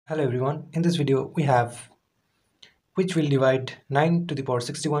Hello everyone, in this video we have which will divide 9 to the power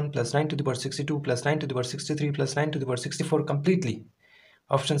 61 plus 9 to the power 62 plus 9 to the power 63 plus 9 to the power 64 completely.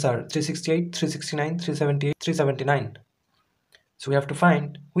 Options are 368, 369, 378, 379. So we have to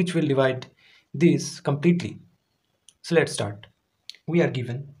find which will divide these completely. So let's start. We are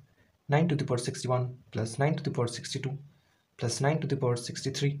given 9 to the power 61 plus 9 to the power 62 plus 9 to the power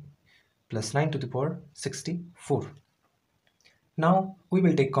 63 plus 9 to the power 64. Now we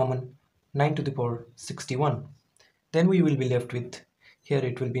will take common 9 to the power 61. Then we will be left with, here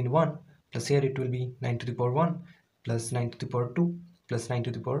it will be 1 plus here it will be 9 to the power 1 plus 9 to the power 2 plus 9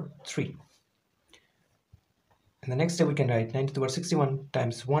 to the power 3. And the next step we can write 9 to the power 61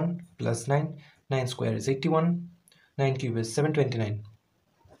 times 1 plus 9. 9 square is 81. 9 cube is 729.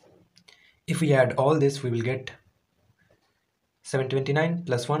 If we add all this, we will get 729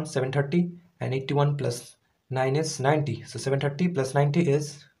 plus 1, 730, and 81 plus 9 is 90. So 730 plus 90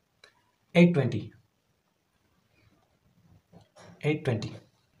 is 820. 820.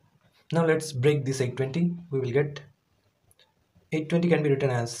 Now let's break this 820. We will get 820 can be written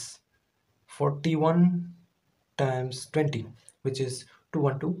as 41 times 20, which is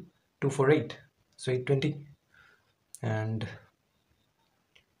 212,248. So 820. And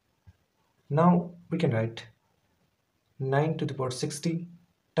now we can write 9 to the power 60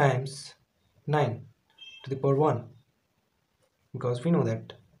 times 9 to the power 1, because we know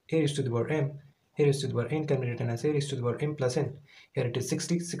that a raised to the power m, a raised to the power n can be written as a raised to the power m plus n. Here it is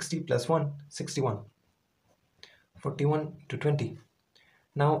 60, 60 plus 1, 61. 41 to 20.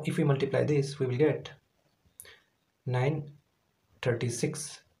 Now if we multiply this, we will get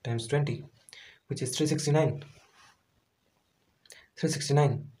 936 times 20, which is 369.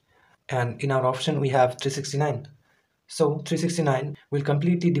 369. And in our option we have 369. So 369 will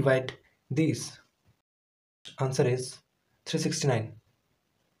completely divide these. Answer is 369.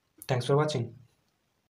 Thanks for watching.